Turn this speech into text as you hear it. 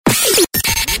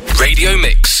Radio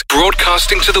Mix,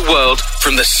 broadcasting to the world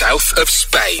from the south of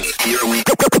Spain. Here we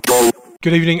go.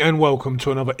 Good evening and welcome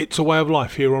to another It's a Way of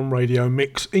Life here on Radio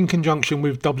Mix in conjunction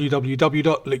with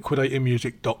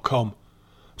www.liquidatormusic.com.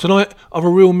 Tonight I've a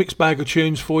real mixed bag of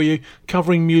tunes for you,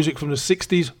 covering music from the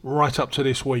 60s right up to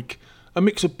this week. A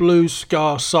mix of blues,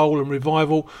 ska, soul and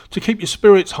revival to keep your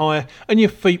spirits high and your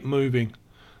feet moving.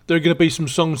 There are going to be some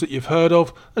songs that you've heard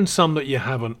of and some that you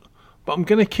haven't, but I'm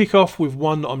going to kick off with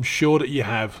one that I'm sure that you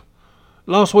have.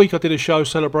 Last week I did a show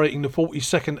celebrating the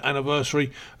 42nd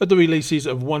anniversary of the releases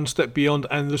of One Step Beyond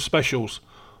and The Specials.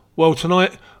 Well,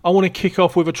 tonight I want to kick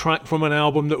off with a track from an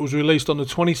album that was released on the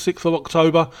 26th of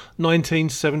October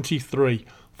 1973,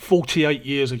 48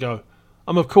 years ago.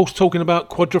 I'm of course talking about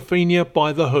Quadrophenia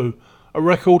by The Who, a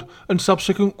record and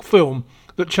subsequent film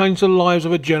that changed the lives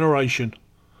of a generation.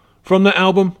 From that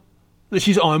album, this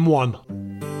is I'm One.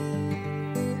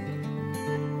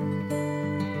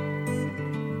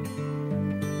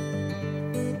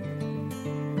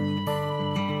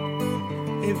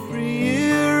 Every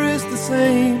year is the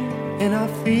same, and I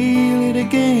feel it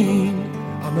again.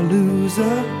 I'm a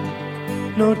loser,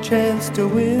 no chance to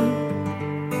win.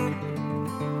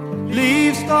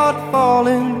 Leaves start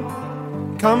falling,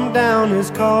 come down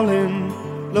is calling.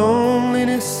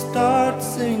 Loneliness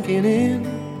starts sinking in.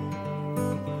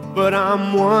 But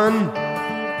I'm one,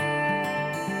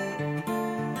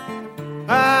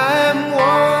 I'm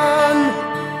one,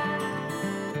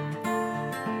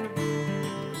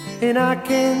 and I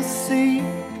can see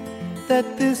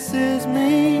that this is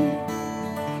me,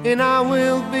 and I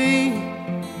will be.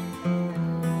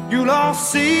 You'll all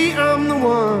see I'm the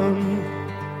one.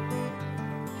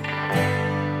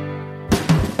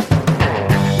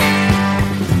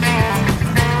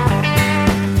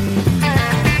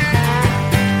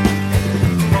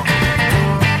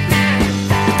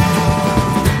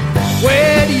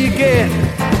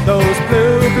 Those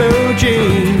blue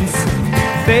jeans,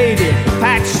 faded,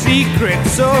 patched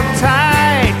secrets so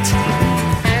tight.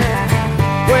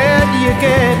 Where do you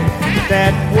get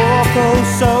that walk oh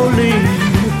so lean?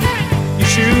 Your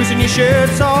shoes and your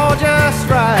shirts all just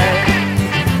right.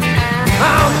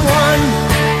 I'm one,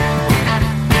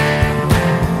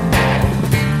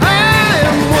 I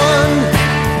am one,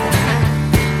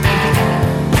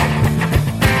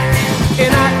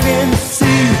 and I can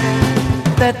see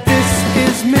that this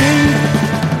is me,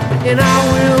 and I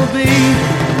will be.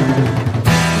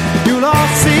 You'll all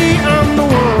see I'm the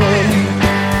one.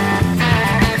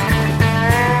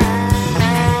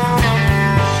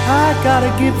 I got a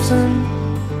Gibson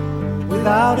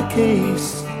without a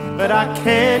case, but I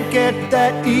can't get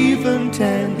that even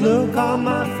tanned look on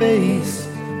my face.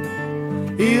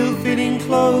 Ill-fitting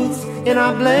clothes, and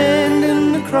I blend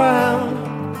in the crowd.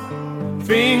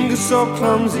 Fingers so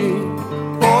clumsy,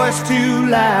 voice too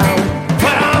loud,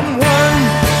 but I'm one,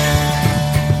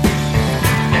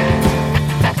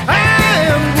 I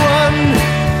am one,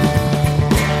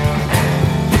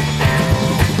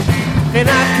 and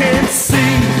I can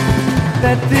see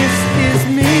that this is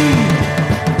me,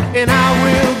 and I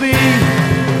will be.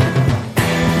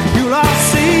 You'll all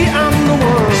see I'm the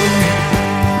one,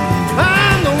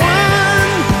 I'm the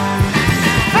one,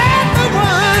 I'm the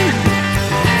one.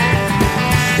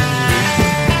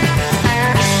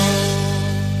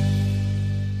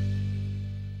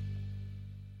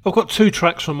 I've got two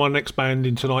tracks from my next band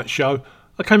in tonight's show.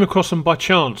 I came across them by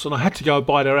chance and I had to go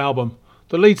buy their album.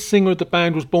 The lead singer of the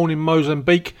band was born in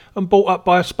Mozambique and brought up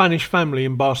by a Spanish family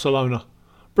in Barcelona.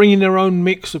 Bringing their own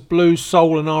mix of blues,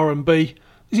 soul and R&B,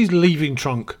 this is Leaving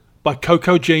Trunk by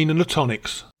Coco Jean and the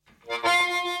Tonics.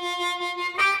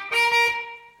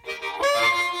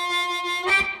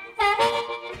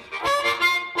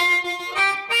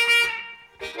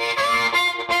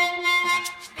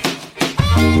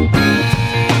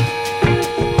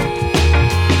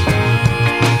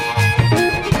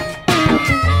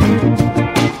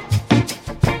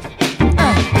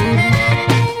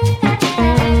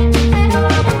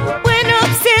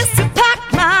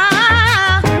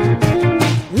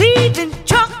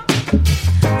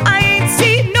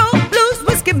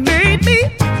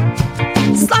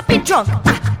 Drunk,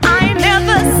 I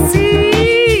never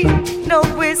see no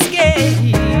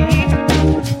whiskey.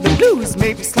 The blues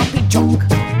made me sloppy drunk.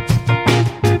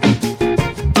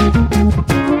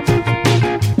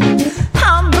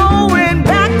 I'm going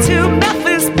back to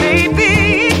Memphis,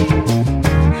 baby,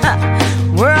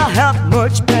 where I'll have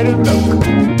much better luck.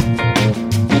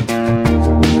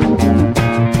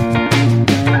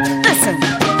 Listen,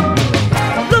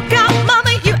 look out,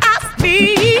 mama, you asked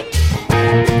me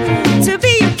to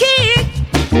be your kid.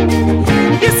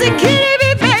 You said, kitty,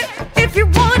 baby, if you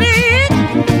want it,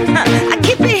 I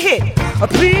keep it hit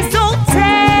Please don't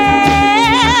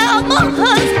tell my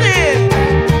husband,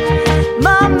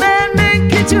 my man,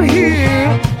 can't you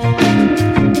hear?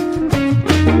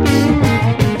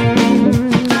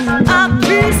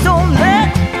 Please don't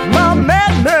let my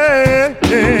man,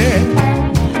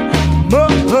 my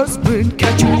husband,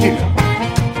 catch you here.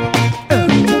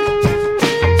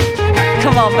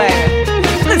 Come on,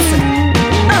 baby, listen.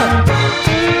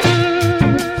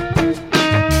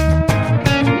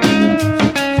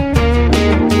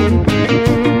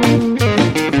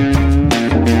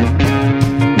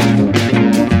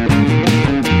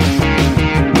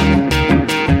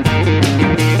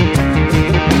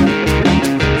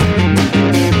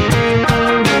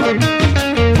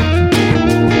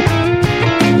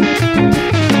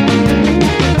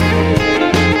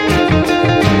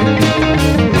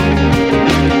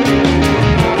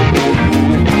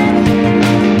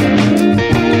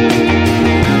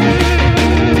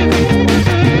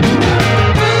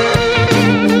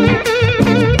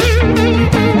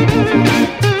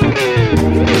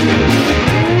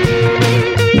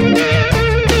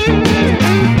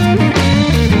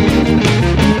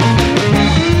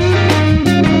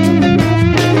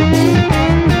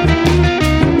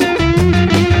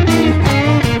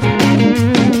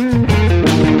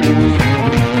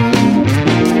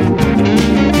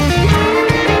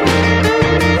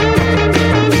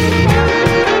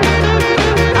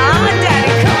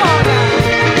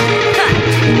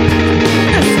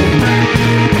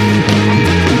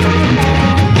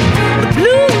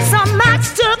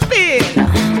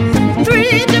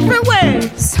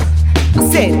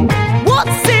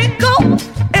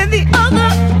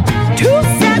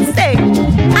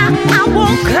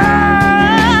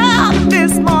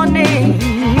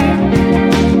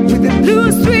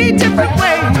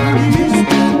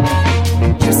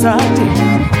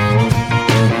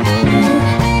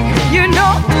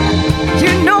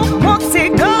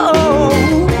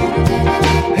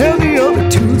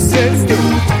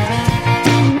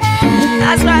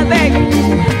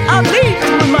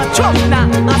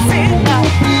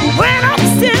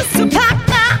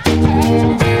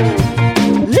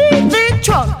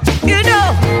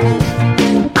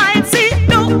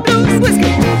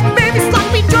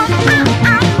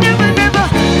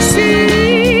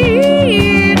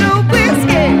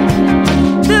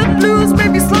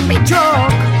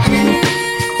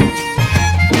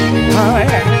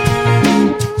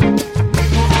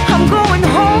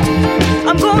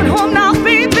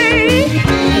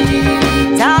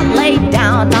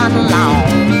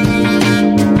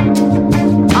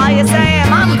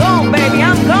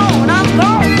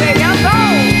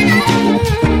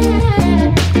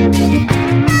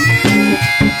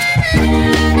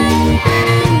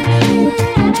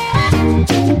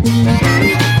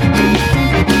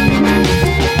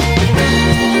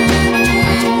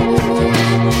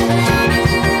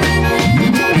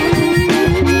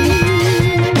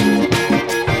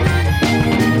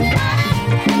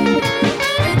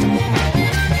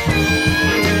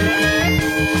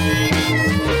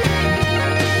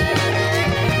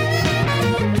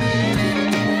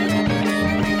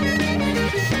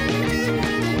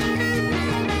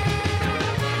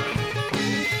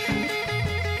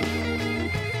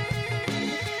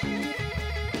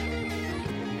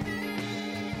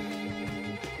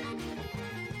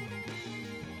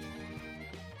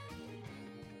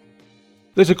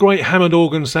 There's a great Hammond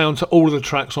organ sound to all of the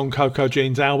tracks on Coco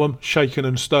Jean's album, Shaken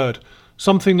and Stirred,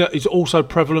 something that is also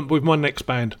prevalent with my next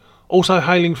band. Also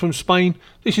hailing from Spain,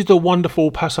 this is the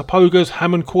wonderful Pasapogas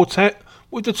Hammond Quartet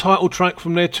with the title track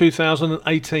from their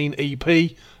 2018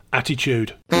 EP,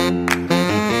 Attitude.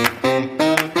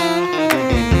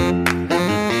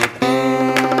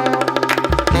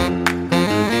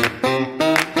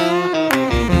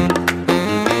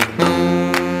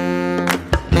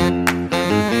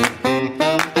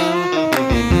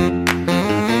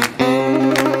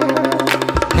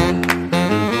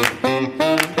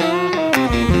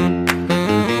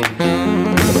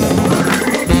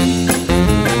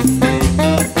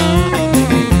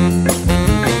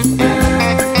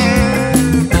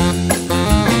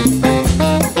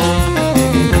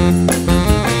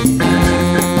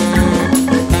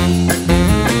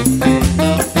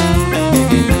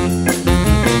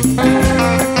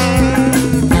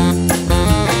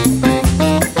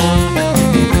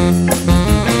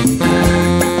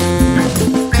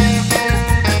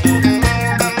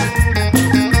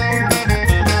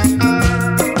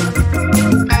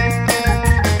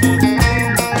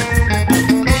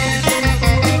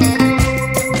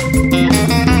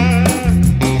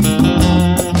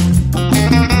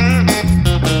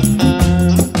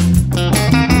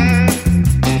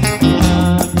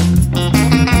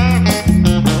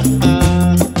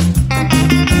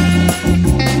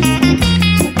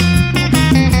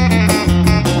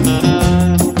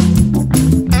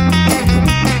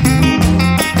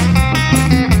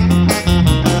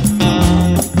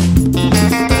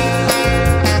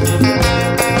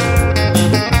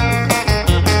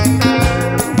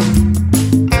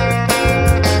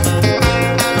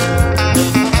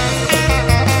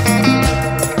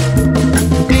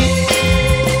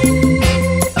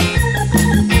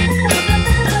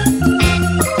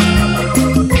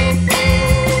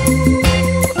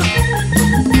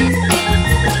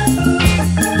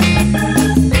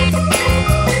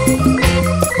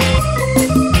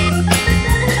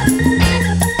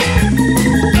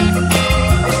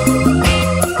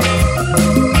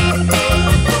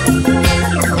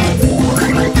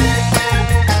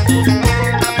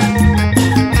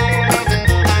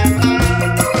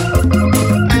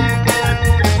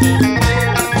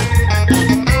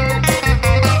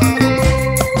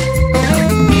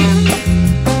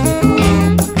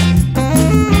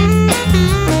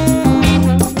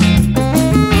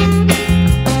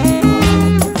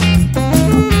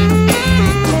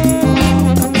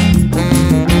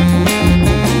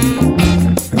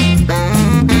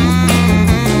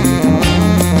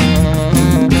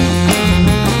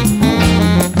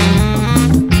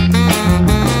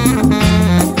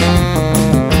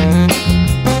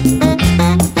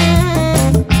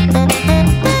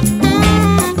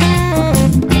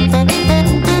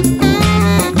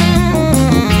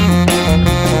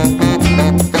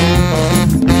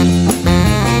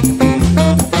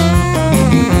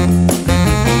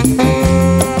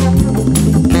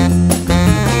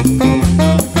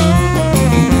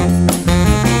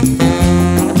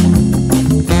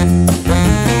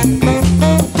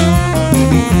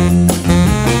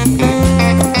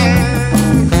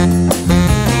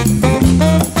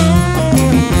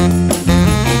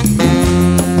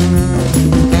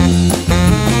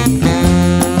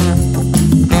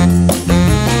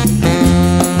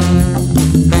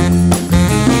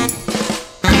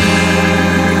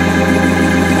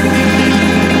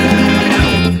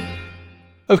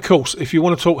 Of course, if you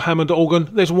want to talk Hammond organ,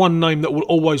 there's one name that will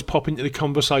always pop into the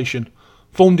conversation.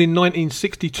 Formed in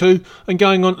 1962 and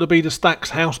going on to be the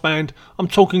Stax house band, I'm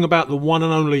talking about the one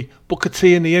and only Booker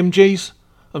T and the MGs.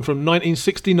 And from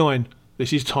 1969,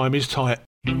 this is Time Is Tight.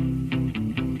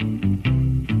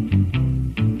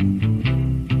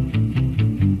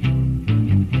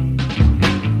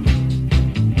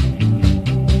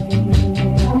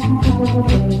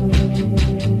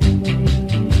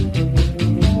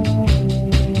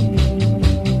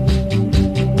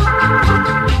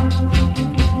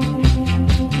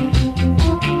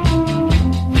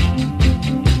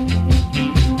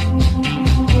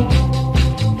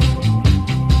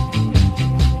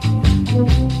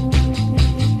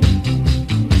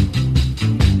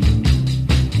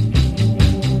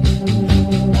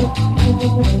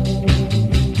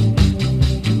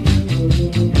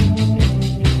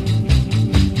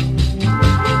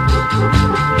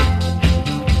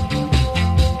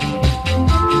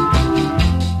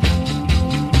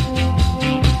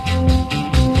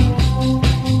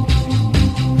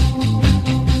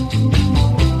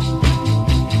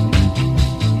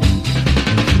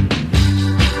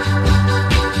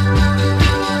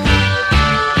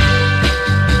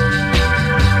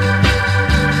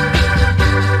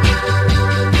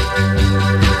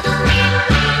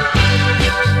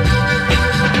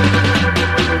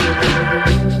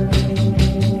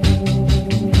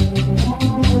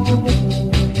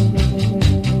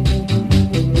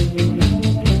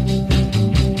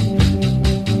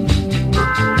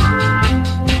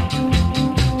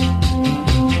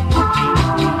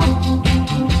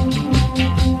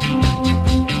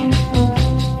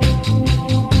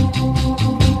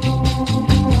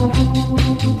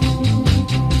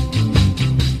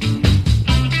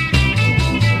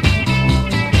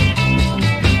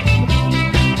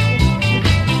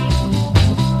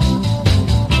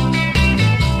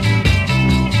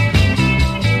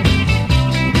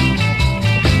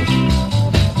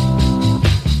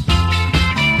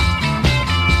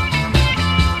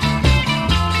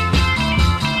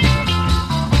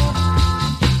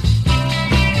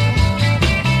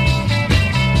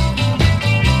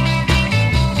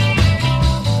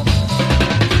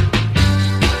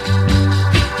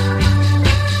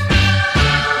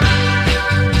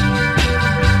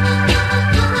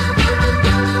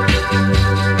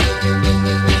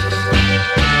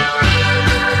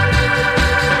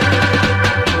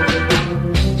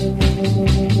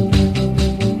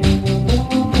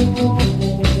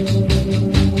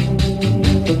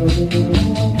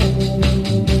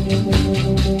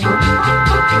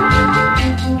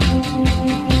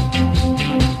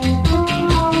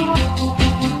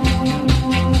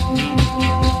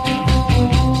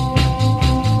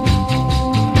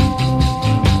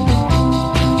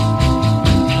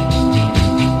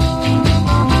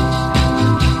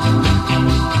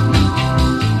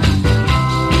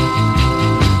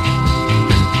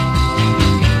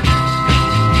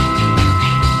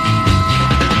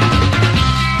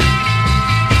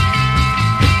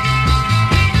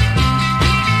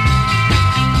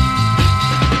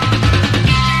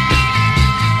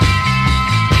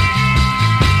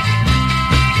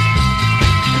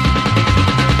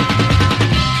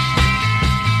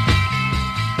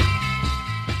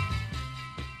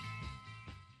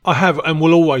 I have and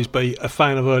will always be a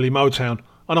fan of early Motown,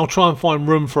 and I'll try and find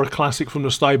room for a classic from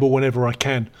the stable whenever I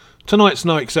can. Tonight's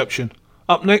no exception.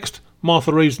 Up next,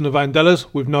 Martha Reeves and the Vandellas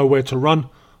with Nowhere to Run,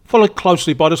 followed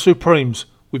closely by the Supremes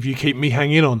with You Keep Me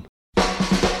Hanging On.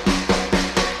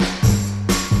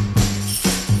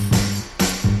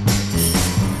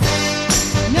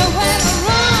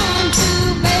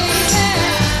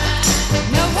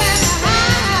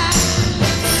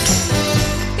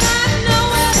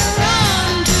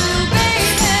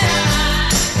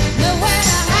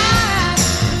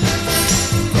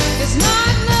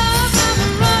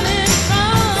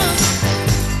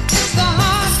 It's the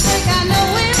heartbreak I know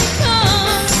will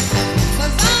come,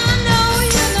 'cause I know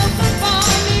you know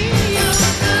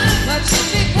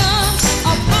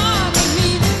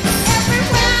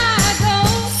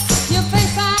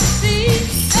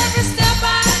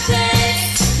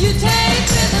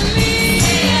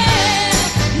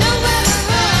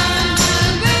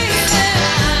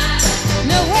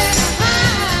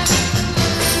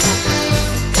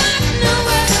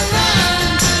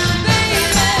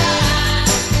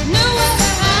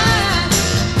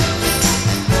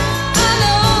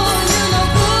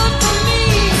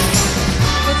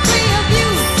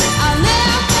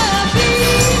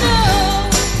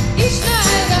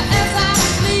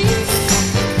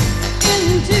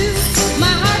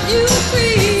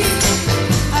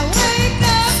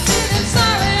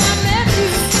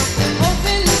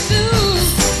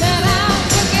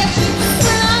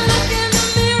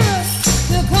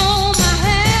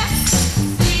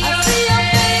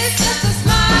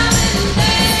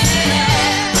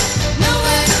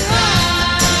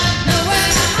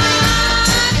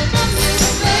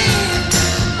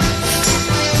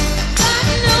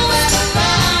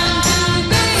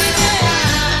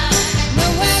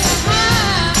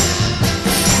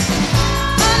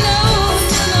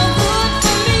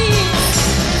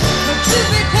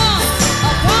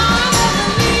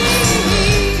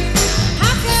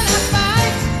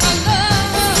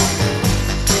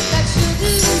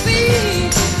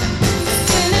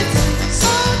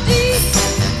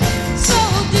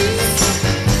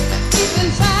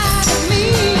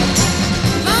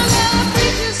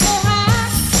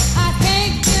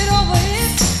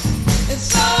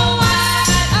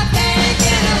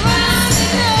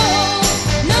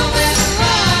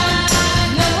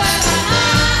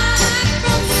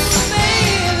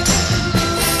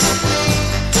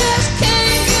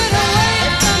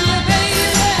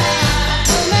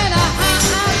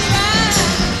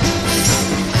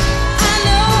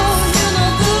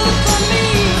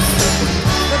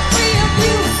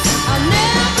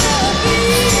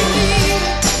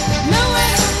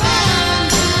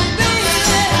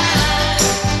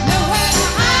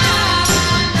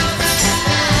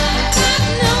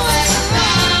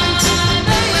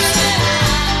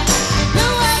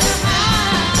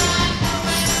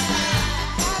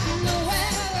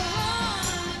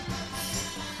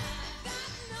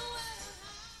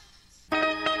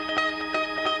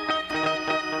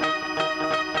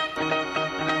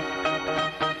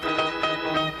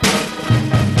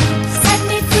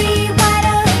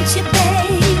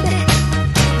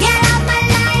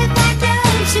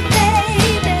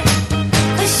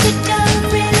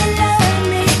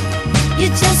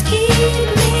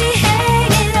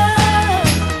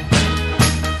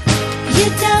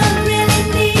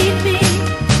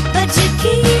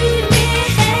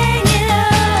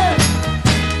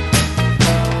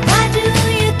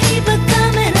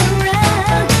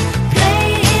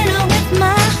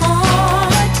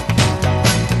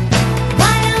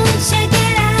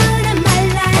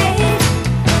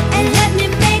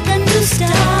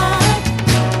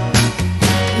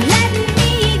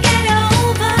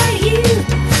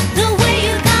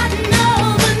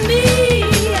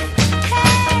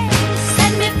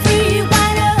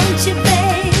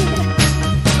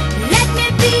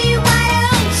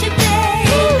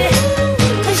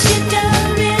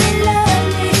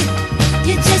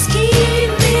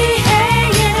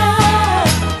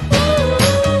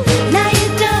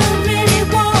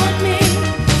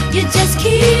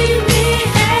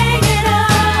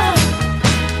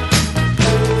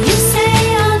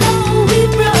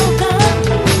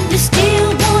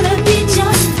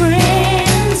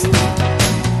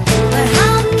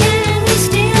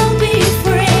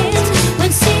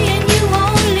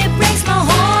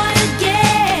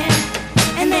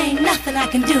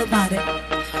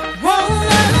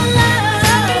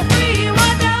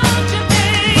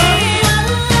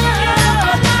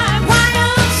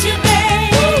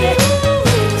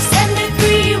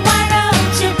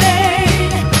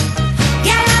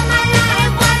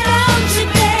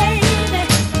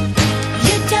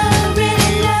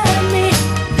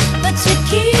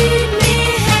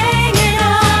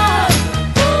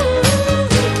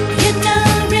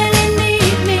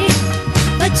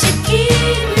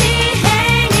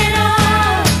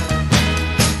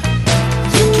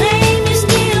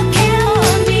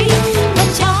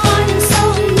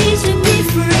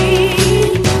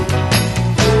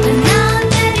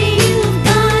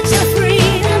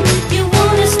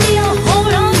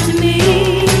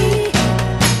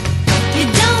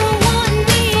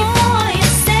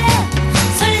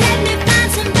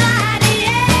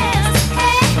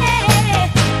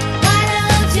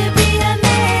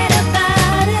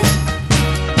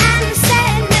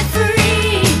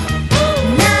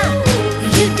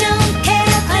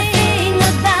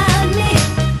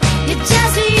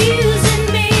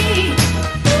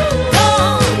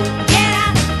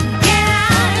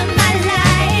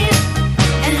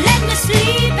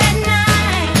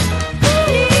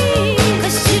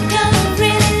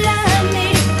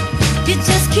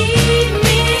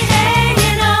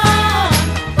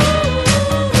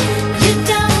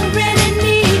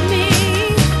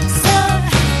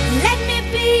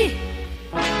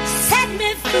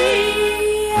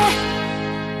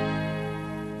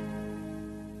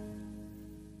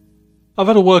I've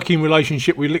had a working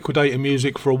relationship with Liquidator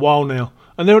Music for a while now,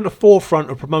 and they're at the forefront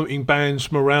of promoting bands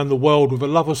from around the world with a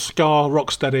love of ska,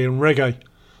 rocksteady and reggae.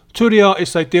 Two of the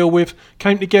artists they deal with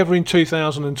came together in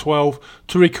 2012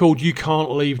 to record You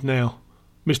Can't Leave Now,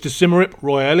 Mr Symarip,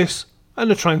 Roy Ellis and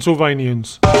the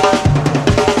Transylvanians.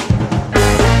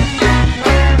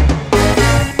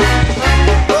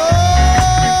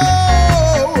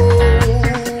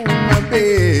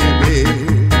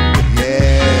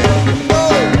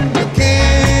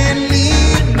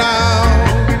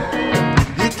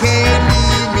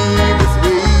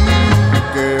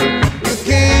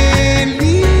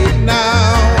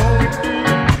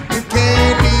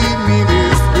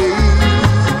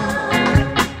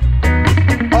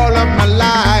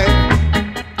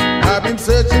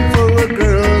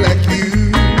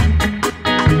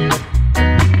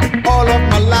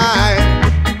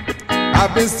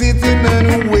 Been sitting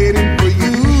and waiting for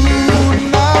you.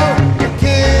 Now you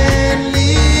can't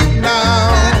leave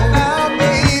now,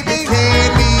 baby.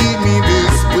 Can't leave me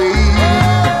this way,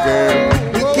 girl.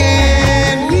 You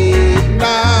can't leave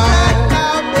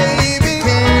now, baby.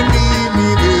 Can't leave me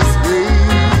this way.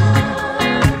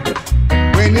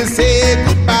 When you say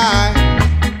goodbye,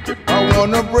 I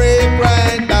wanna break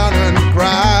right down and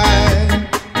cry.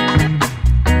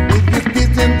 If you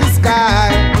spit in the sky,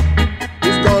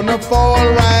 gonna fall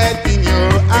right in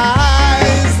your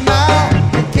eyes. Now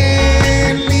you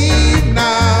can't leave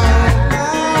now.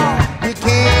 You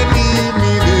can't leave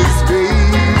me this way,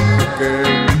 girl.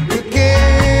 You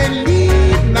can't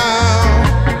leave now.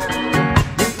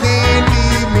 You can't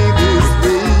leave me this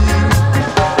way.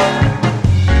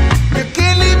 You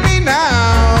can't leave me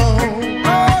now.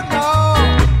 Oh no,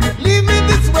 leave me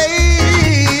this way.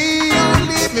 Don't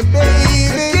leave me, baby.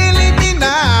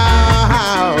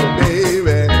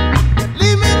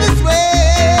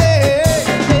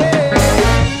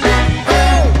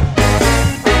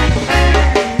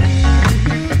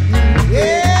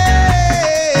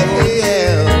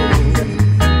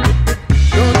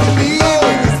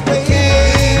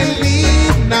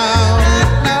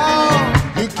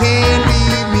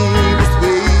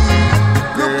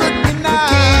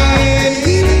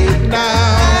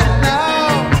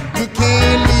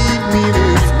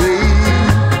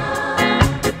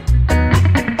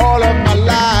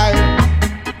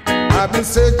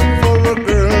 Searching for a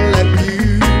girl like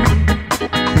you.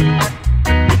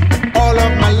 All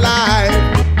of my life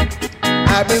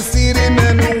I've been sitting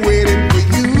and waiting for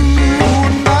you.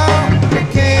 Now you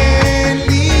can't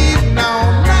leave now,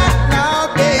 not now,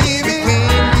 baby.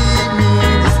 Can't leave me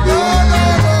this way.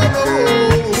 No.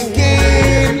 You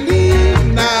can't leave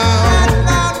now,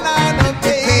 no, baby.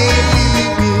 Can't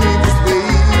leave me this way.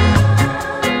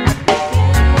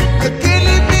 You can't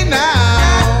leave me.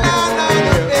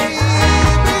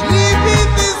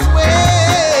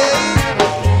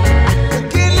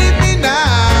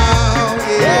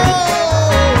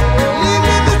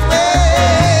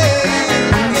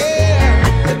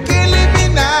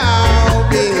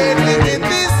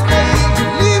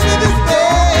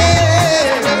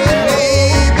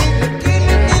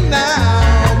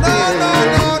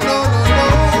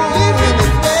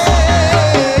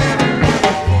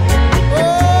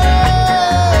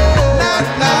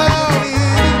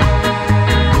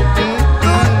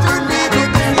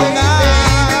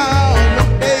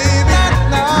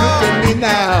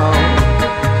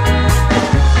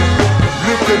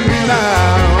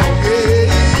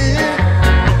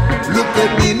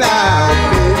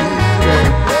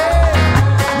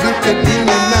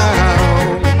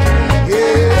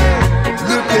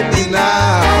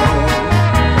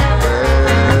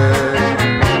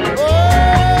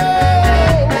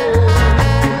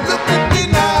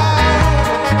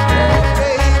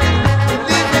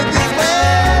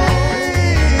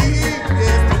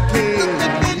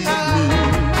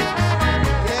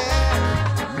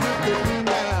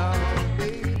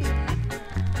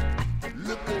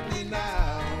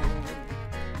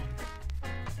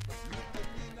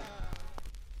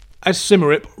 As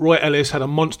Symarip, Roy Ellis had a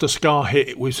monster ska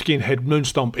hit with Skinhead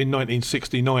Moonstomp in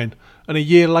 1969, and a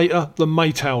year later, the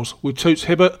Maytals, with Toots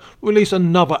Hibbert, released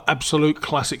another absolute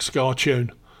classic ska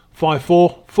tune.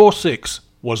 5446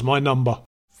 was my number.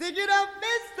 Stick it up,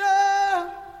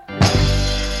 mister.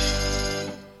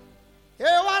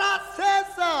 Hear what I said,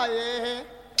 sir, yeah.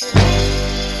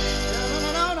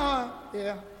 No,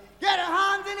 yeah. Get your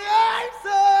hands in the air,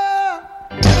 sir.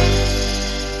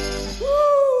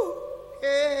 Woo,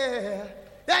 yeah.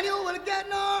 Then you will get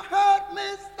no hurt,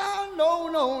 mister.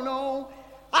 No.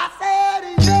 I said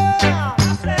yeah.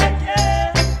 I said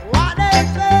yeah. What they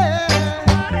say.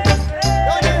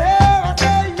 Don't you hear? I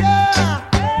say yeah.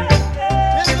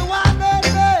 This is what they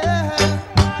say.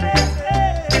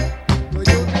 Would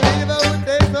you believe I would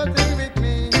take something with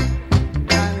me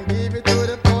and give it to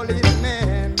the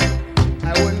policeman?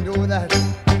 I wouldn't do that.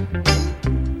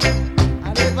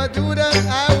 And if I do that,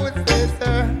 I would say,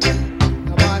 sir, I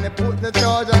want to put the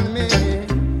charge on me.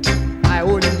 I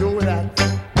wouldn't do that.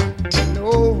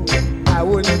 No, I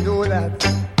wouldn't do that.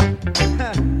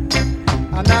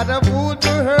 I'm not a fool to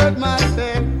hurt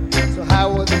myself, so I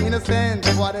was innocent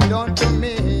of what they done to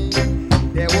me.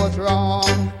 They was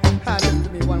wrong. Listen to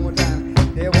me one more time.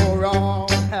 They were wrong.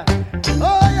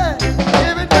 Oh yeah,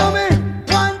 give it to me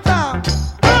one time.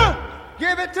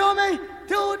 Give it to me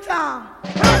 2 times.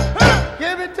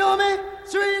 Give it to me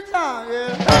 3 times.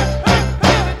 Yeah.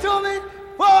 Give it to me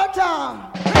 4 times.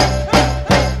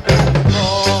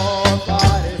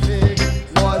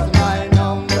 446 was my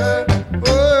number.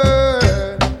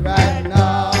 Right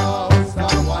now,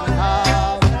 someone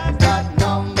has that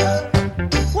number.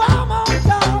 One more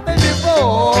time, baby.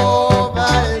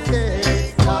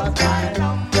 456 was my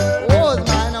number. Was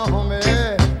my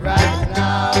number. Right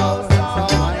now,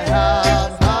 someone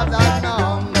has that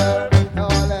number.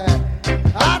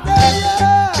 I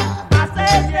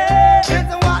say yeah.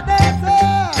 Listen what they say.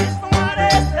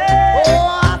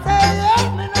 Oh, I say yes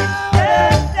me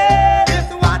now.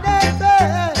 Listen what they say.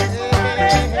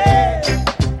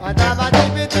 Whatever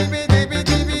dibby dibby dibby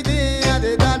dibby dee, I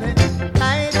did that.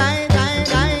 Die die die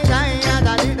die die, I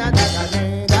did that.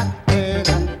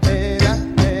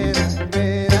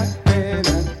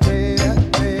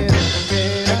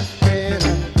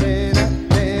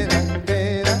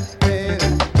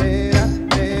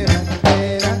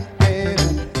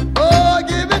 Oh,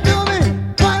 give it to me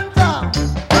 1 time.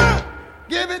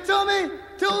 Give it to me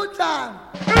 2 times.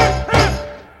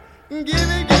 Give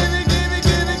it.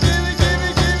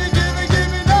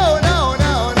 No.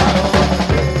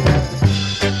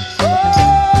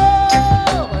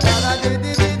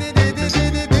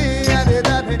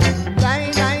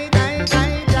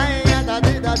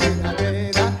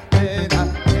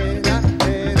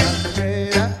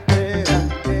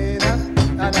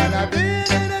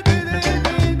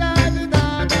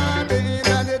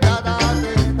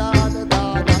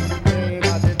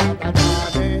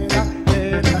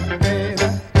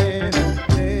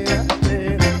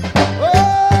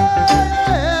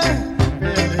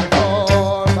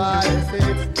 Oh,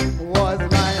 was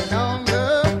my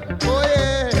number. Oh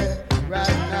yeah,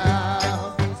 right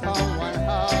now someone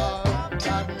has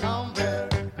that number.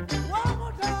 One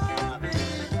more time, baby,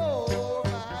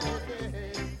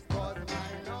 456 was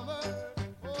my number.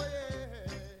 Oh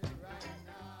yeah, right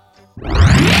now.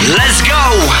 Let's go!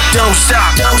 Don't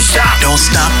stop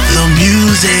the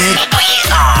music.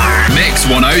 Mix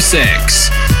 106.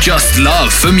 Just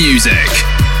love for music.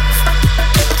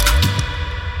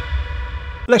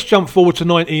 Let's jump forward to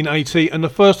 1980 and the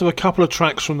first of a couple of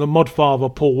tracks from the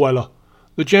Modfather Paul Weller.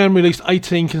 The Jam released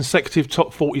 18 consecutive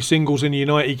top 40 singles in the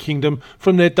United Kingdom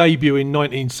from their debut in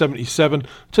 1977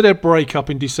 to their breakup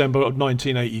in December of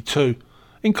 1982,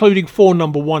 including 4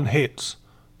 number 1 hits,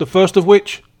 the first of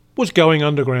which was Going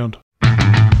Underground.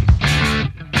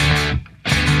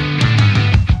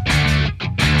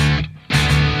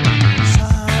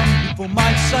 Some people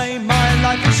might say my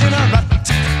life is in a rut.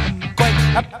 I'm quite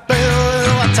happy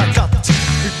with what I got.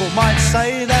 People might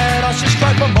say that I should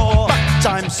strive for more, but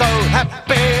I'm so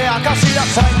happy I can see the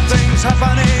fine things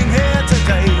happening here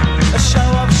today. A show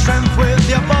of strength with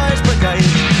your boys brigade.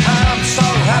 I'm so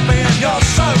happy and you're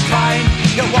so kind.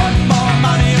 You want more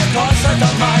money, of course I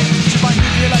don't mind. My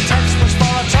nuclear textbooks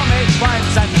for atomic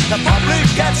rhymes, and the public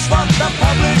gets what the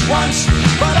public wants.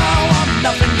 But I want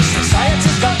nothing this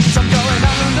society's got. I'm going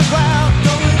underground.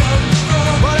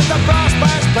 But if the brass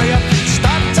bands play up,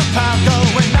 start to pound.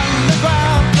 Going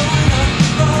underground.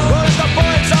 Well, if the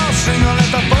boys all sing, or if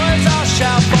the boys all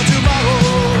shout for tomorrow.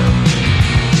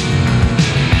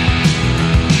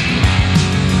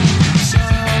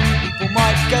 Some people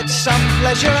might get some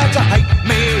pleasure out to hate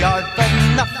me. I've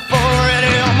enough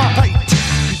already on my plate.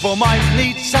 people might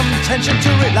need some tension to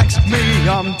relax me.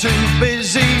 I'm too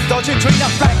busy dodging between the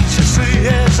facts. You see,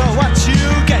 here's what you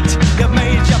get. You've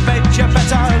made your bed, you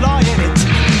better lie in it.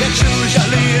 You choose your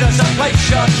leaders and place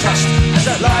your trust as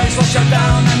their lies wash you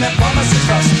down and their promises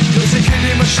rust. Using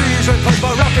killing machines with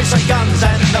paper, rockets and guns,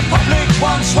 and the public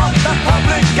wants what the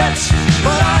public gets.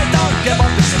 But I don't give up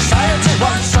the society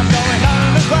wants. I'm going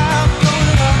underground.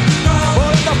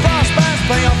 All the brass bands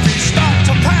play up, we start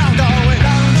to pound. Going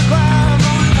underground.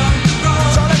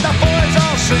 So let the boys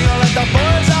all sing, or let the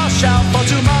boys all shout for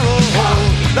tomorrow.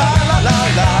 La la la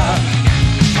la.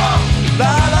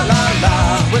 La la la la.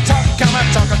 We're talking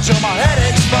till my head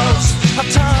explodes. I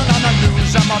turn on the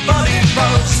news and my body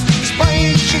froze.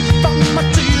 Spraying shit on my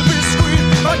TV screen.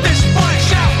 Like this boy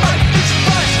shout, like this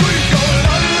boy scream. Going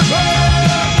underground.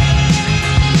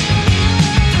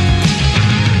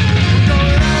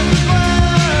 Going underground.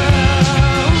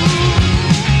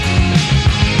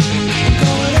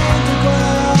 Going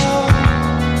underground.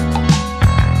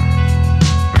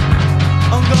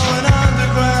 I'm going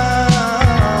underground.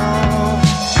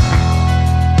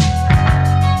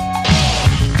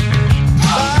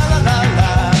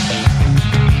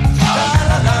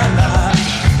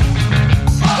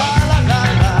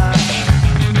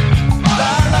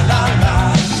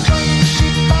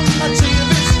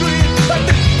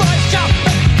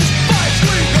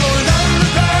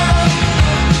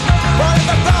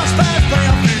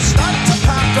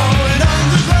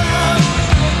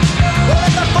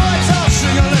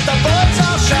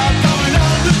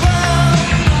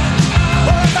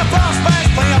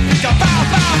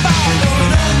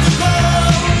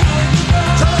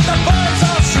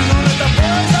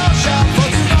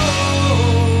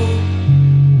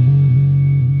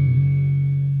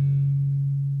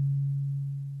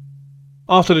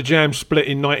 After the Jam split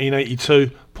in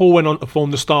 1982, Paul went on to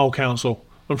form the Style Council,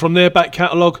 and from their back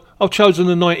catalogue I've chosen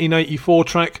the 1984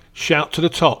 track Shout to the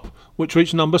Top, which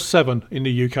reached number 7 in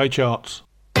the UK charts.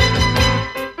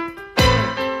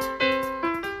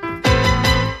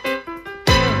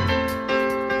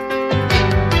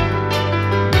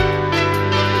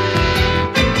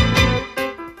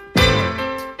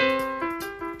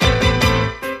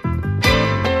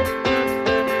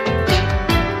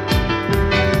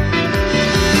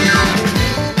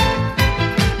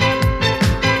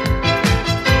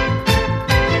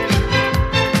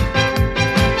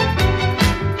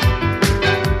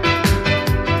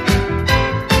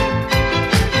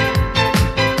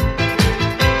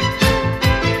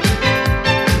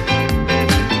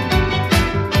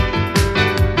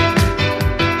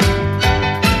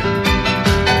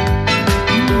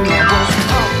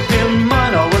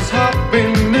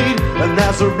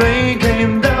 As the rain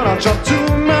came down, I dropped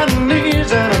to my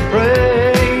knees and I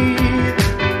prayed.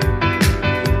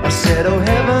 I said, oh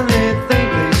heavenly thing,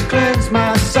 please cleanse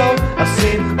my soul. I've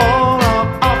seen all I'm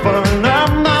offering,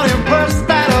 I'm not impressed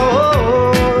at all.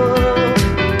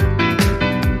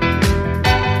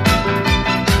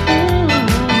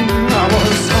 I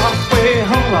was halfway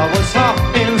home, I was half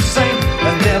insane,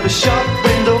 and every shop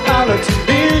window I looked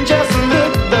in just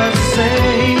looked the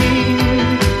same.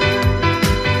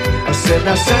 I said,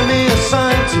 now send me a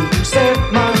sign to save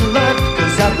my life,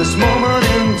 cause at this moment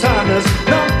in time there's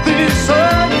nothing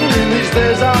certain in these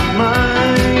days of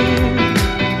mine.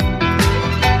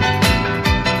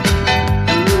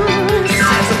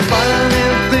 It's a funny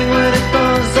thing when it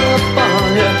burns up on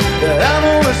you. Yeah, I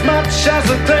know as much as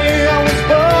the day I was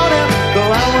born in.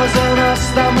 Though I wasn't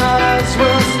asked, I might as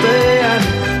well stay and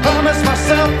promise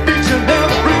myself each and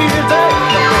every day.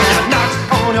 When you're knocked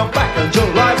on your back and your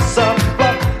life's up,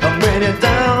 when you're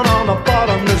down on the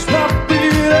bottom, there's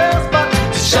nothing else but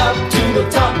to shout to the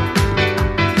top.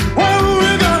 Well,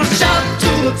 we're gonna shout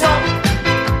to the top.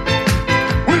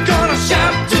 We're gonna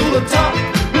shout to the top.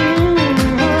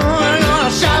 We're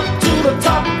gonna shout to the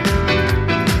top.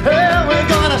 Hey, we're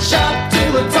gonna shout to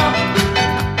the top.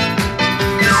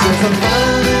 It's a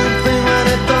funny thing when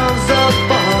it does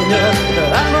up on you.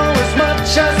 I know as much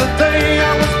as the day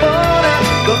I was born in.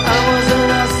 Though I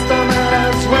wasn't asked, I might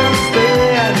as well stay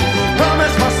and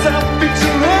promise myself each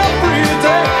and every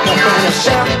day. I'm gonna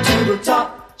shout to the top,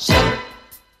 shout.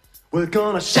 We're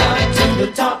gonna shout to the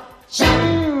top, shout.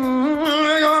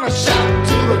 We're gonna shout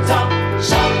to the top,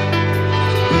 shout.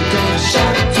 We're gonna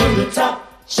shout to the top,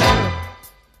 shout.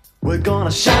 We're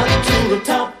gonna shout to the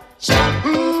top, shout.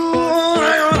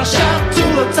 We're gonna shout to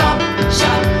the top,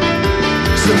 shout.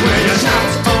 So when you're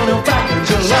shout on your back and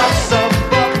your life's up,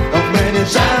 and when you're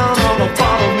down on the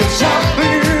bottom, you shout the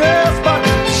yes, but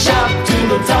shout to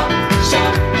the top,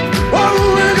 shout. Oh,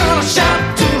 we're gonna shout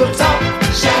to the top,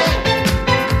 shout.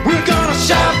 We're gonna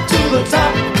shout to the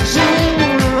top, shout.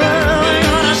 We're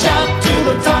gonna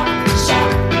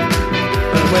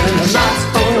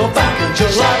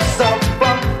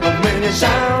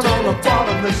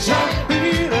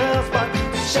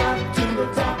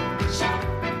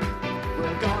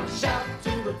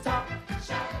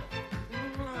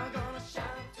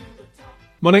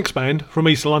My next band, from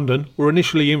East London, were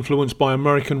initially influenced by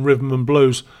American rhythm and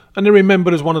blues, and they're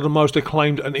remembered as one of the most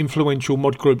acclaimed and influential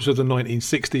mod groups of the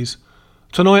 1960s.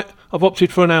 Tonight, I've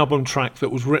opted for an album track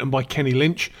that was written by Kenny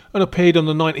Lynch and appeared on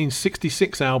the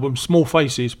 1966 album Small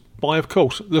Faces by, of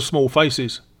course, the Small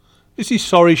Faces. This is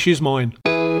Sorry She's Mine.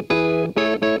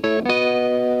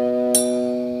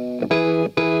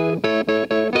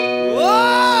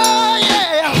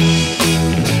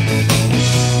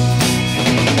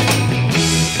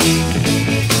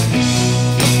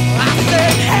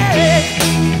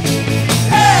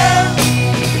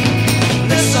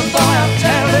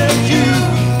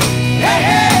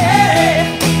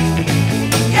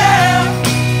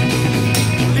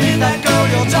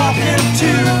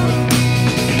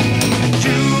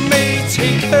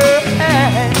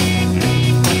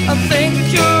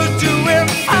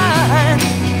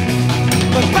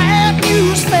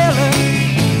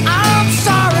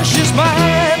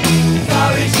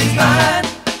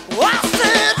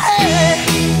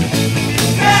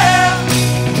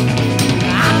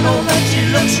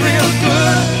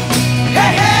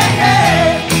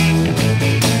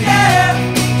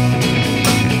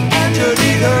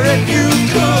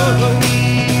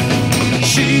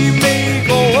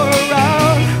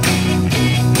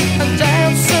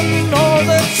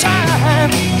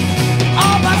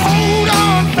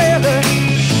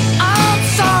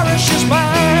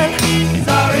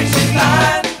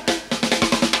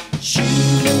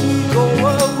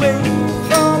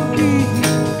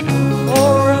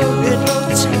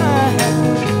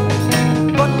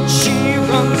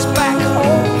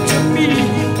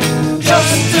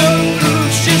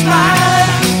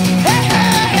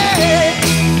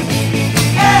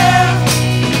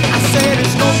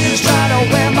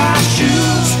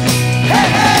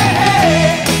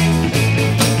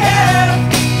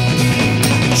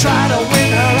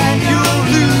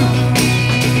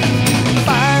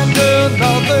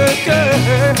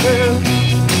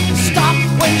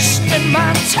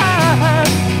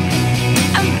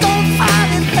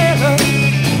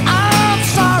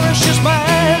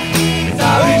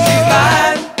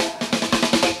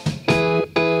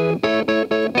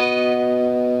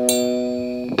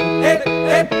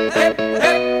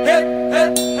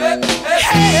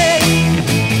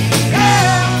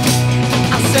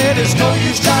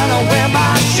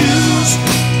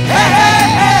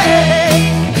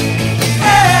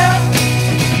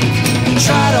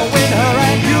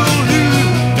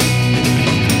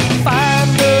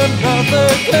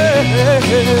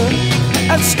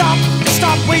 And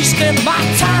stop wasting my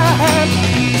time.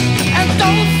 And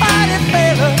don't fight it,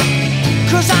 baby,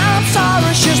 'cause I'm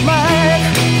sorry she's mine.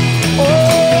 Oh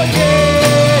yeah,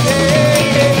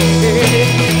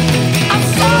 I'm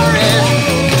sorry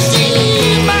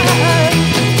she's mine.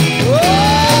 Oh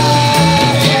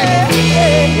yeah,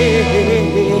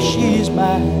 she's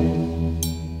mine.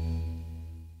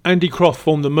 Andy Croft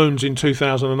formed the Moons in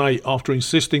 2008 after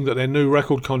insisting that their new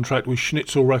record contract with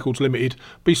Schnitzel Records Limited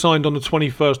be signed on the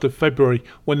 21st of February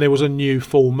when there was a new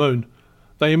full moon.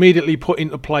 They immediately put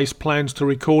into place plans to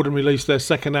record and release their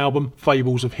second album,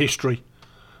 Fables of History.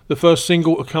 The first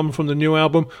single to come from the new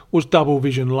album was Double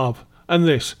Vision Love, and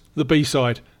this, the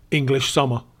B-side, English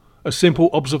Summer, a simple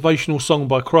observational song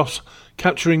by Crofts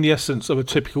capturing the essence of a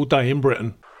typical day in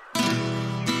Britain.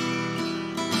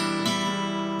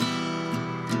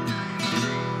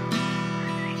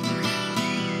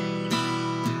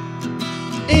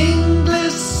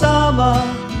 Summer,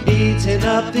 eating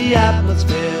up the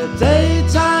atmosphere.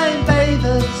 Daytime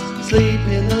bathers sleep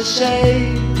in the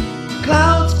shade.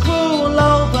 Clouds crawl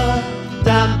over,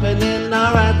 dampening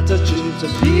our attitudes,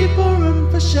 and people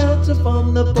room for shelter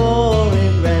from the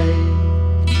pouring rain.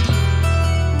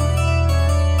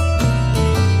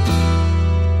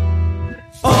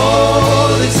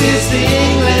 Oh, this is the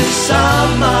English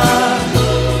summer.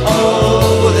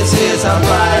 Oh, this is our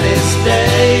brightest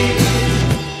day.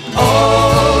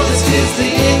 Oh, this is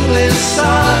the English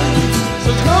sun.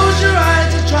 So close your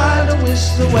eyes and try to wish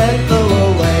the weather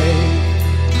away.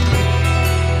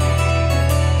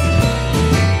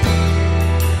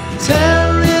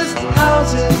 Terraced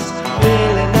houses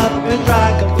filling up with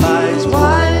dragonflies.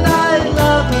 Wide-eyed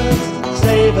lovers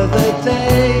savor the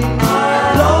day.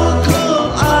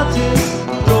 Local artists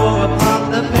draw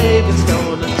upon the paving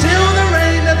stone until the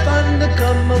rain and thunder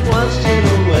come and wash it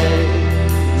away.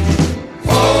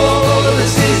 Oh,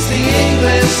 this is the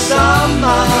English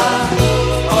summer.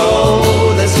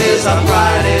 Oh, this is our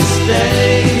brightest day.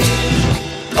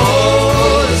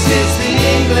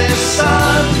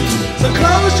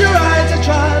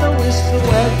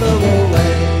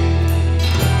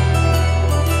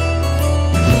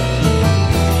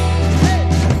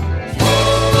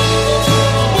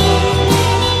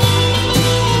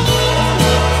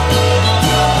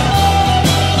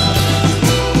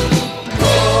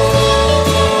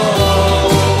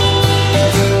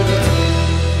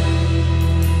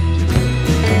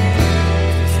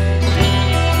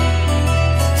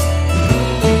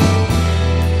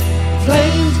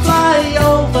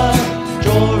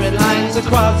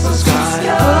 across the sky.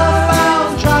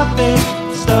 Earthbound traffic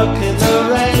stuck in the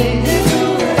rain.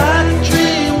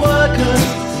 Factory workers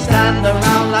stand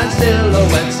around like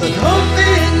silhouettes and hope the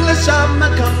English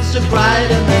summer comes to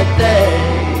brighten the day.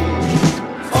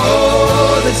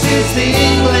 Oh, this is the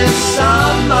English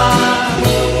summer.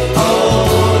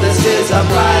 Oh, this is our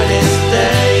brightest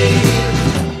day.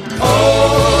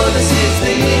 Oh, this is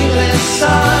the English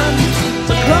sun.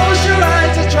 So close your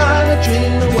eyes and try to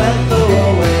dream the weather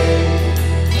away.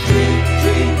 Dream,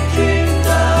 dream, dream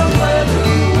the weather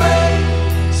away.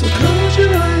 So close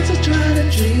your eyes and try to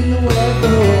dream the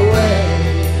weather away.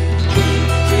 Dream,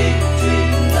 dream,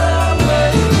 dream the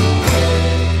weather away.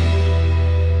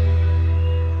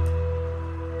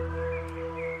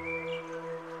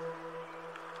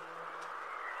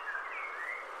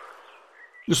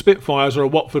 The Spitfires are a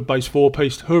Watford-based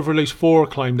four-piece who have released 4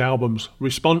 acclaimed albums: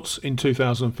 Response in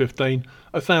 2015,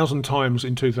 1,000 Times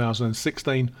in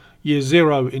 2016, Year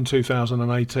Zero in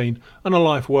 2018 and A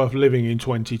Life Worth Living in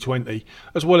 2020,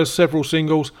 as well as several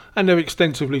singles, and they've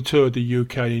extensively toured the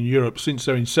UK and Europe since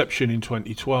their inception in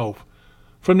 2012.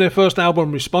 From their first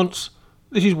album Response,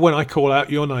 this is When I Call Out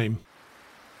Your Name.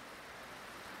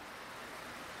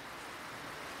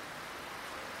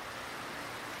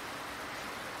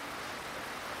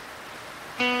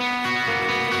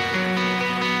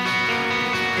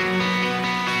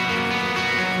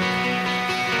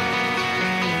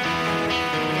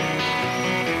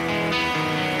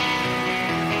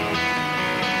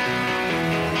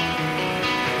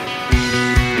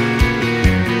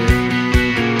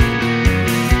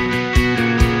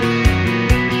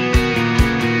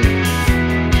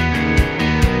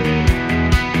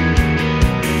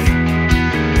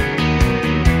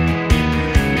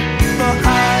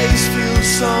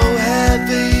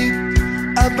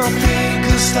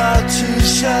 Start to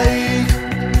shake,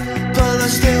 but I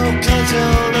still can't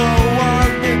tell no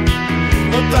one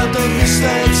about the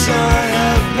mistakes I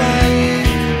have made.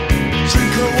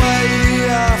 Drink away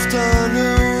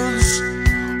afternoons,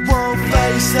 won't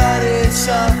face that it's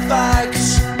a fact.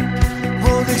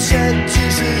 Won't accept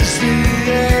this is the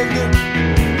end,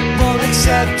 won't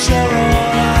accept you're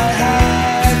all I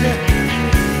had.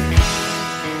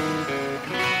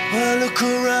 I look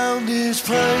around this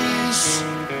place,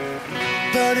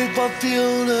 but it won't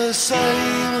feel the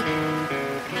same,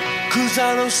 'cause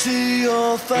I don't see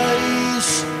your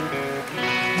face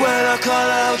when I call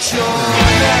out your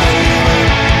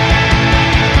name.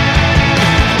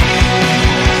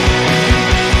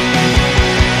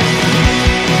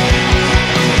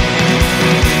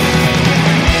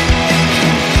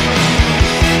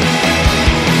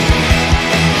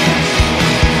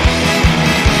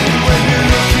 When you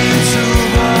look into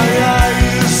my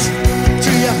eyes,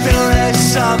 do you feel there's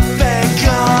something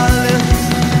calling?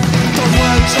 The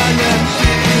words I left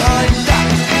behind that,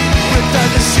 with the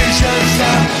decisions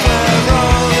that were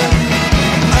wrong.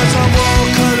 As I walk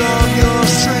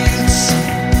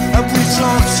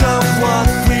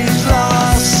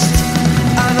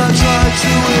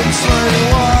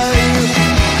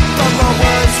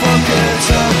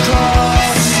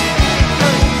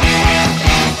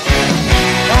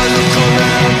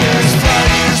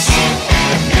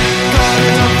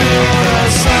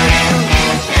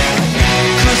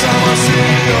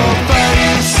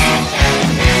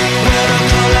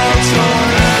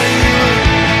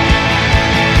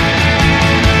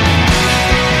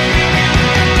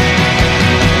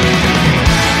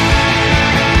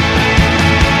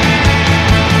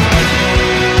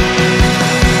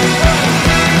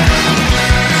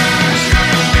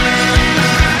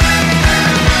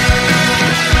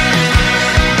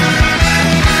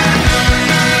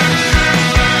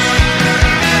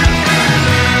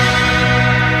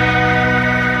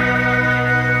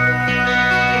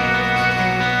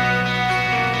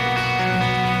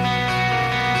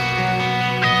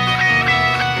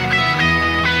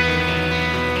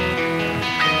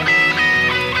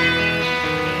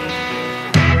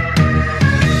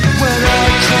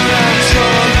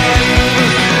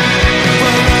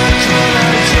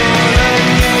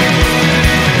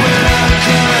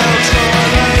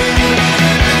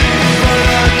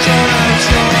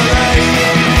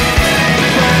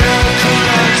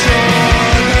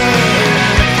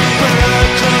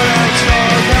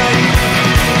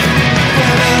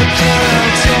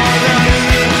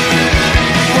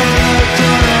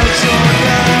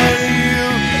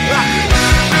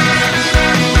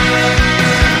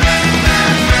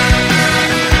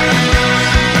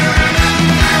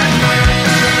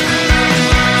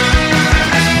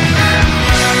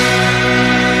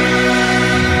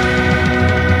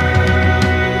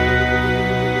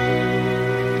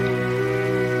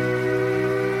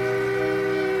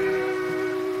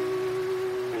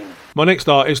My next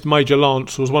artist, Major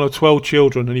Lance, was one of 12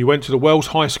 children, and he went to the Wells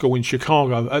High School in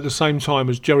Chicago at the same time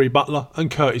as Jerry Butler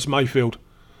and Curtis Mayfield.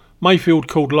 Mayfield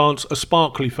called Lance a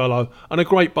sparkly fellow and a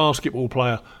great basketball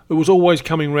player who was always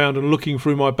coming round and looking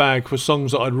through my bag for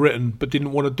songs that I'd written but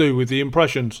didn't want to do with the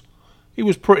impressions. He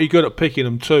was pretty good at picking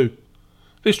them too.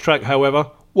 This track,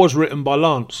 however, was written by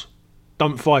Lance.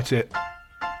 Don't fight it.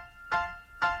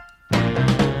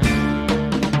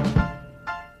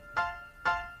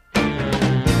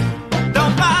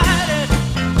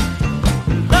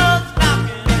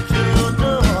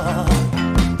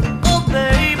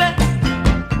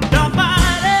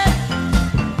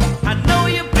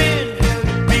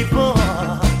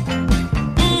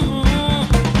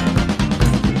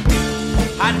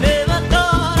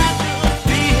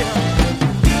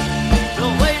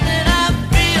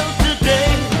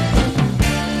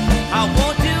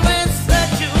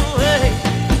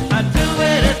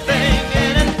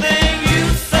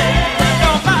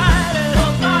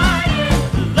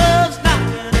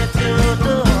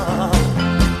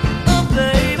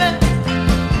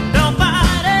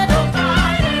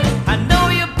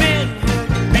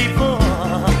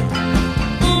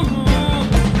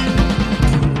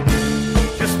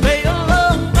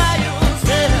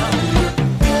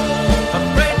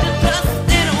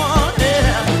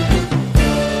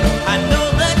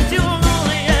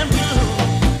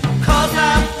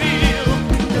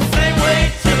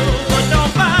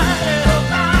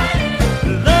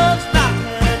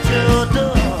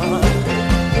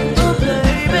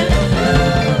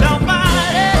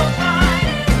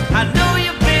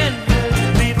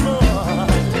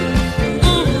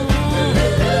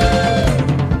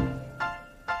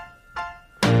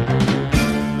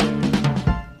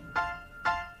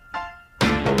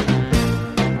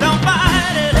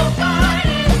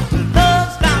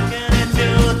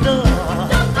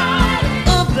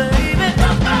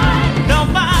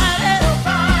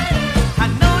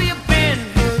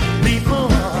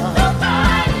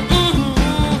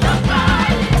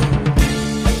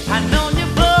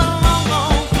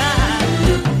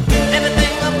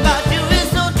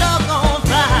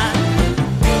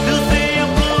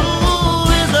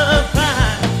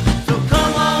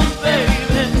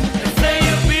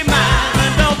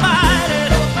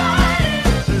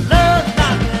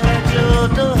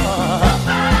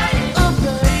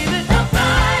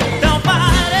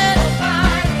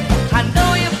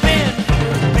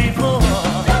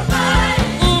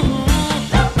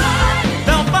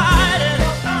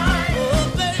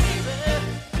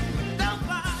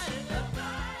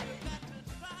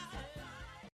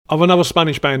 I've another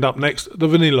Spanish band up next, the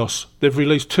Vanillos. They've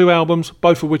released 2 albums,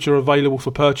 both of which are available for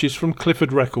purchase from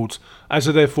Clifford Records, as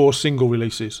are their 4 single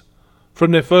releases.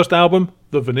 From their first album,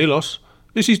 the Vanillos,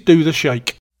 this is Do the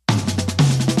Shake.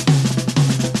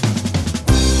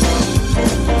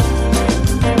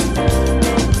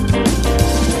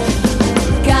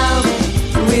 Come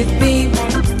with me,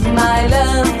 my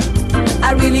love,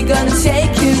 I'm really gonna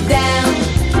shake you down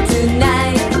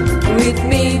tonight with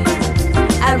me.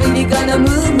 I'm really gonna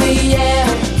move me, yeah.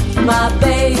 My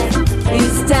babe,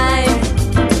 it's time.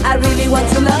 I really want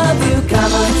to love you.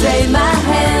 Come on, take my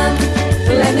hand.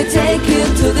 Let me take you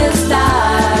to the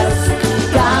stars.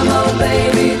 Come on,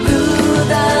 baby, do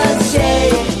the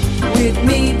shake with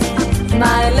me,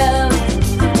 my love.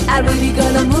 I'm really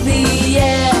gonna move it,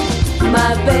 yeah.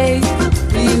 My babe,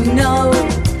 you know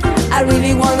I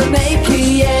really wanna make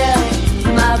it, yeah.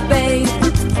 My babe,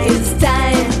 it's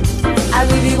time. I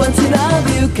really want to love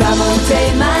you. Come on,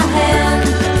 take my hand.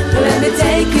 Let me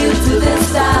take you to the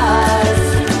stars.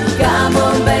 Come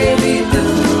on, baby, do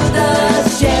the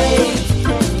shake.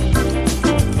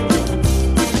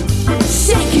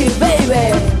 Shake it,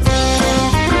 baby.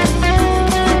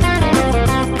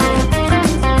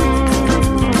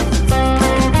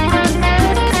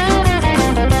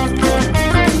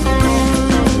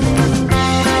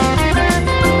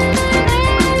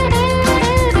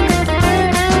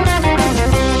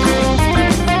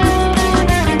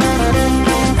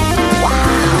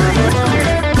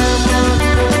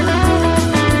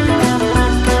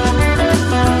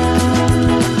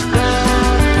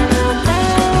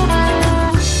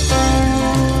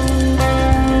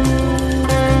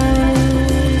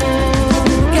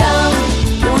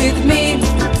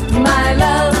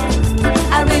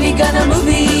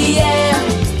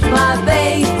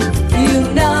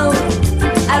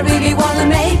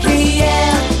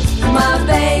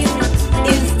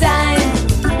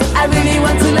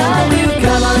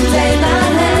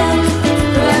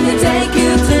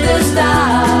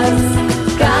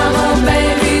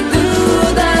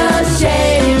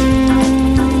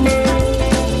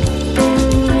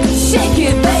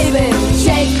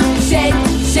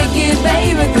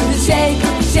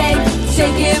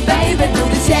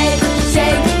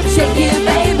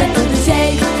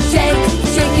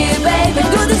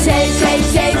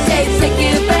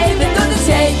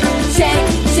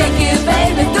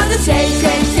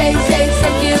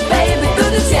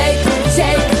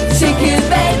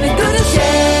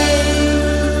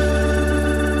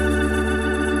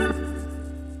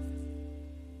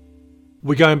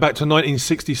 We're going back to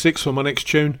 1966 for my next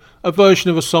tune, a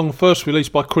version of a song first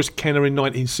released by Chris Kenner in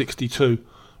 1962.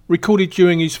 Recorded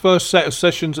during his first set of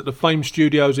sessions at the Fame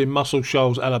Studios in Muscle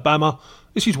Shoals, Alabama,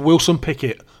 this is Wilson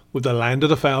Pickett with The Land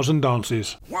of the Thousand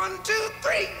Dances. 1, 2,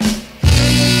 3.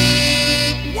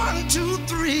 1, 2,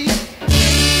 3.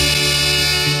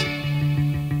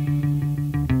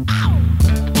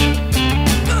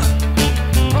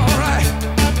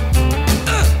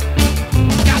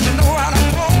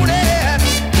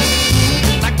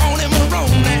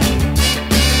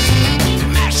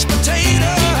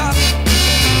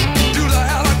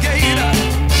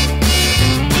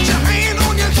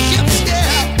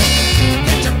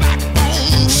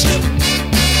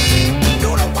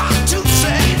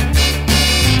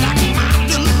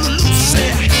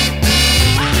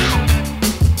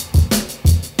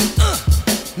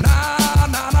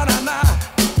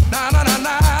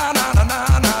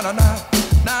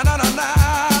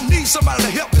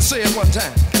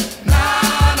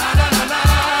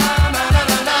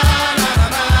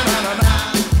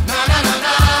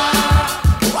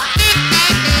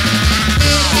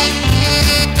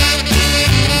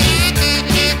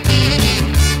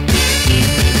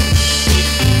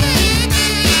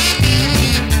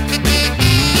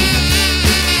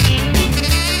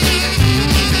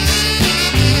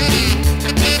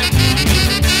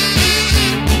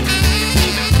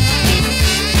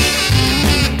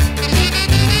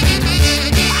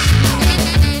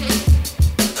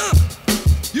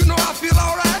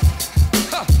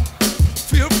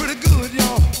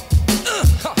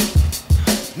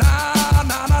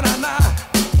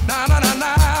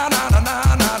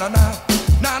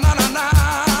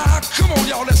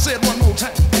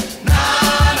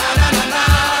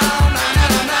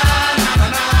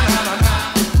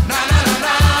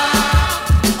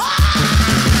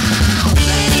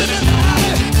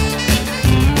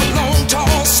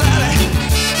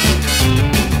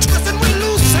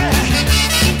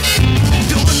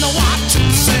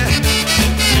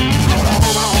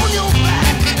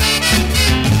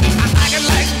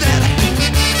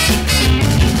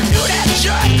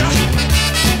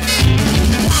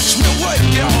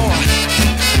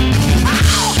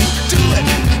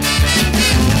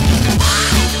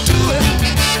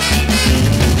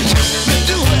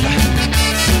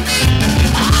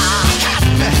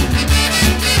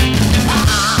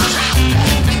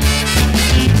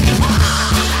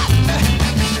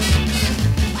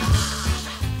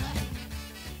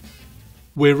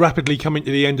 We're rapidly coming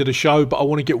to the end of the show, but I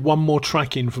want to get one more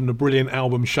track in from the brilliant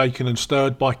album Shaken and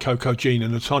Stirred by Coco Jean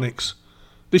and the Tonics.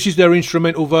 This is their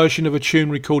instrumental version of a tune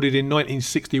recorded in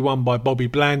 1961 by Bobby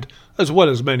Bland, as well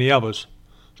as many others.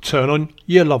 Turn on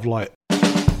your love light.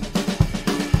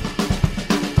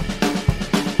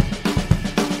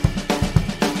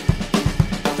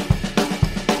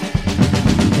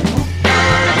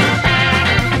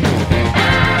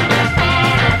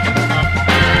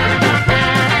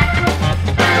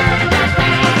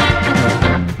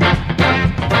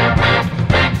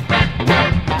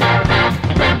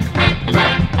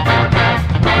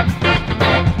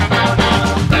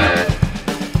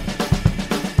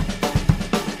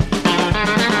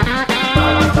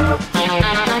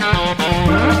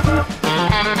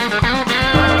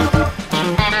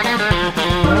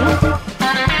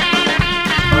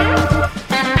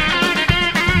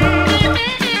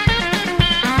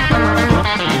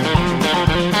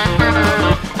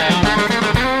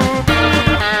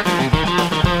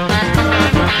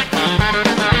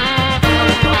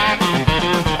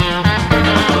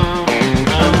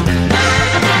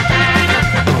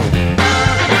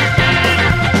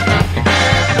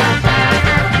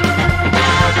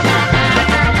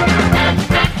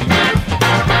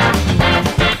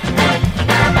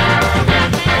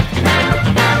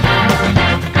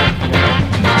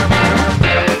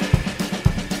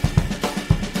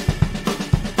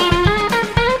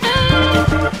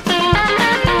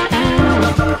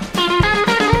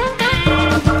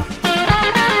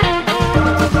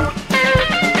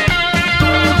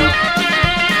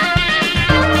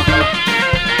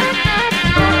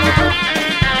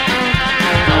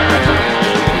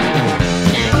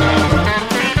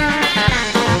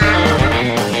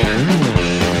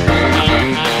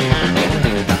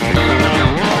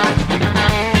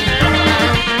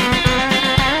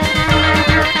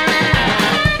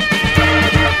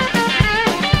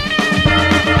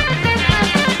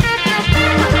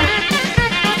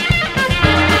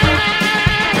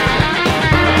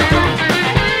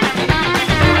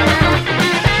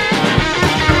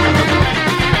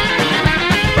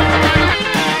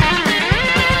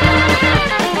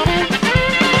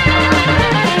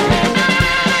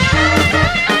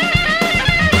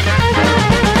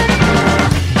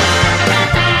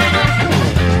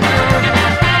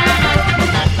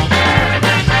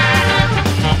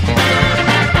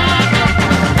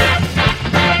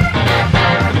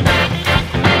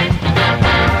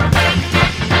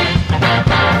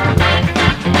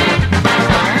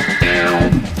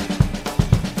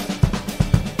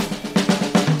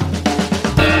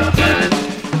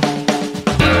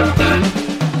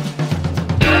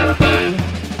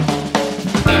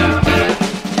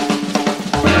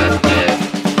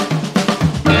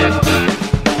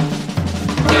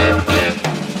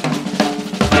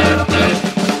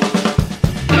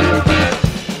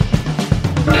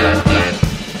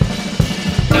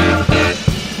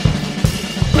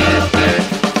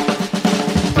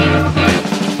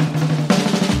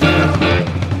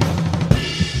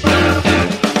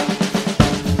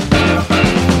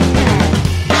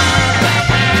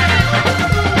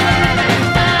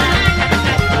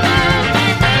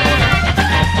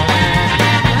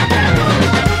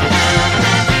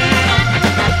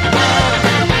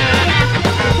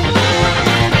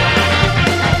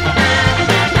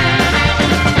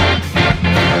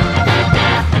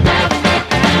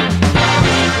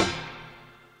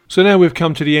 So now we've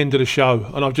come to the end of the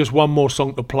show and I've just one more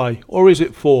song to play. Or is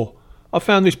it 4? I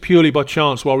found this purely by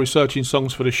chance while researching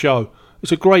songs for the show.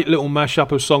 It's a great little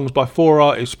mashup of songs by 4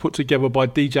 artists put together by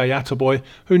DJ Attaboy,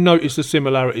 who noticed the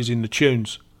similarities in the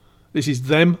tunes. This is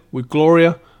Them with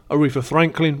Gloria, Aretha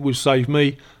Franklin with Save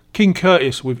Me, King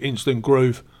Curtis with Instant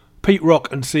Groove, Pete Rock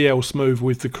and CL Smooth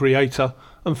with The Creator,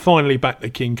 and finally back to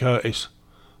King Curtis.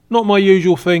 Not my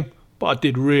usual thing, but I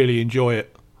did really enjoy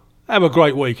it. Have a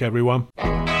great week, everyone.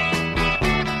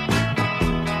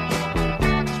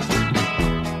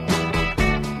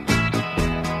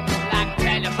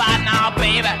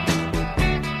 Baby,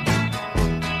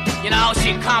 you know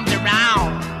she comes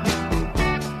around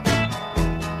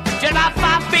just about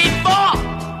 5'4"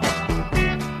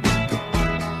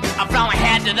 from her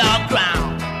head to the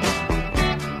ground.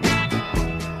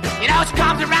 You know she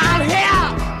comes around here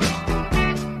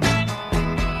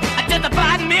just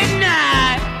about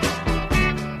midnight.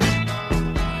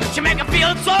 She make her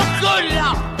feel so good,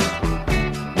 Lord.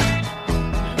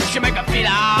 She make her feel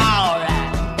alright.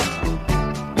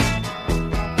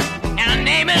 Her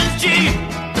name is G.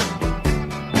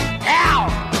 L.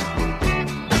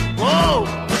 Whoa.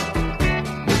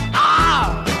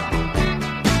 R.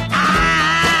 I.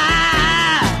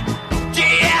 G.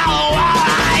 L.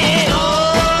 Y. Oh,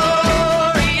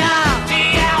 yeah. G.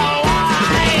 L. Y.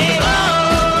 Oh,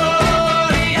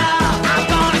 yeah. I'm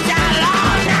gonna shout it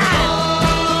all night.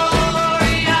 Oh,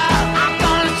 yeah. I'm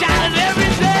gonna shout it every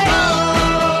day. Oh,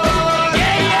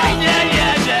 yeah, yeah, yeah,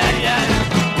 yeah, yeah, yeah.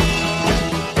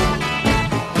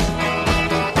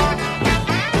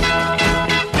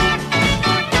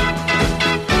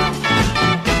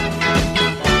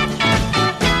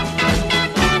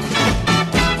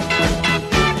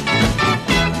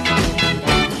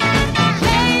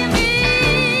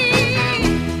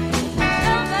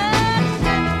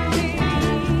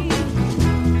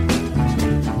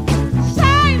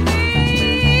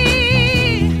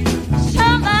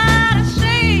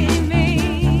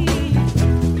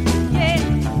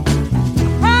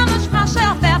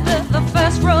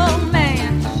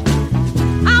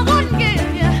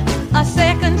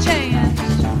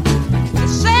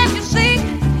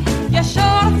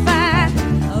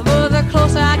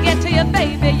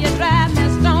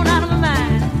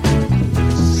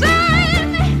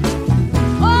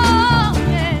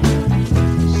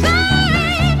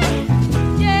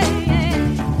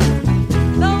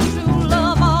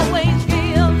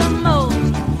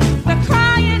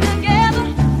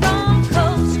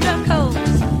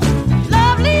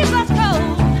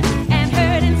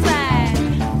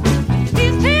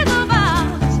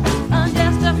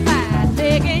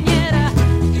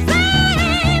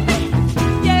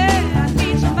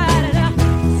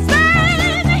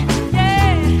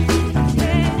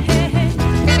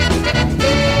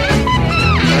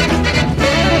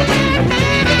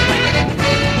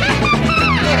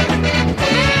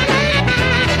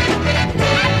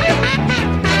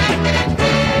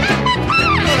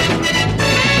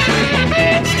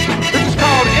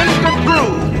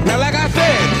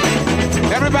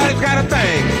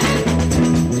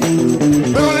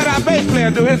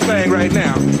 Do his thing right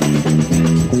now.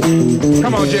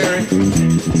 Come on, Jerry.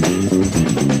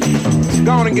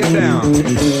 Go on and get down.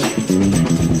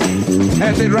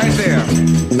 That's it right there.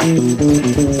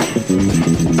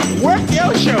 Work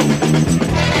your show.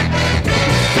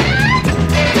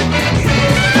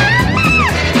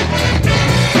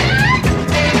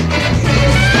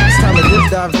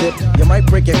 Dive dip, you might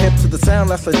break your hip to the sound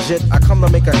that's legit. I come to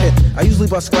make a hit. I usually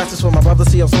bust scratches for my brother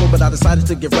CL Smooth, but I decided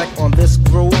to get wrecked on this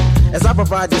groove. As I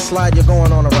provide your slide, you're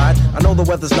going on a ride. I know the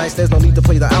weather's nice, there's no need to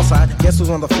play the outside. Guess who's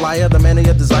on the flyer? The man of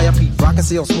your desire, Pete Rock and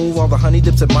CL Smooth, all the honey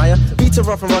dips admire. Beats are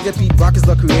rough and rugged, Pete Rock is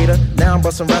the creator. Now I'm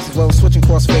busting raps as well as switching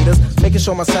cross faders, making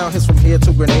sure my sound hits from here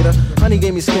to Grenada. Honey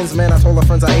gave me skins, man, I told her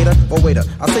friends I ate her. Oh waiter,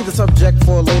 I'll save the subject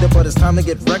for later, but it's time to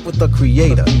get wrecked with the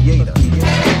creator.